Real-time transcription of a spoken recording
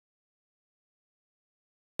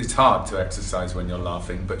It's hard to exercise when you're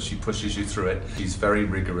laughing, but she pushes you through it. She's very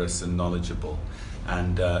rigorous and knowledgeable,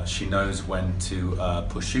 and she knows when to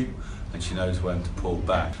push you, and she knows when to pull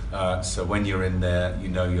back. So when you're in there, you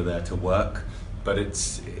know you're there to work, but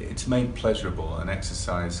it's made pleasurable. And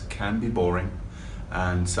exercise can be boring,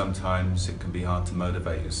 and sometimes it can be hard to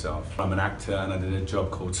motivate yourself. I'm an actor, and I did a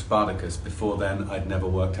job called Spartacus. Before then, I'd never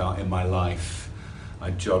worked out in my life.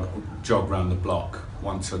 I'd jog around the block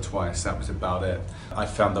once or twice, that was about it. I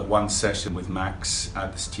found that one session with Max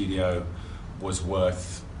at the studio was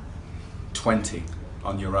worth 20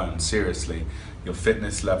 on your own, seriously. Your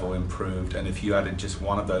fitness level improved, and if you added just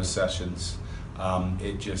one of those sessions,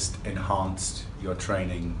 it just enhanced your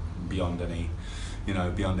training beyond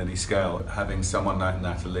any scale. Having someone like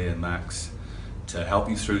Natalie and Max to help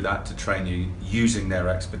you through that, to train you using their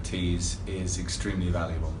expertise, is extremely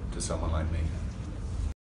valuable to someone like me.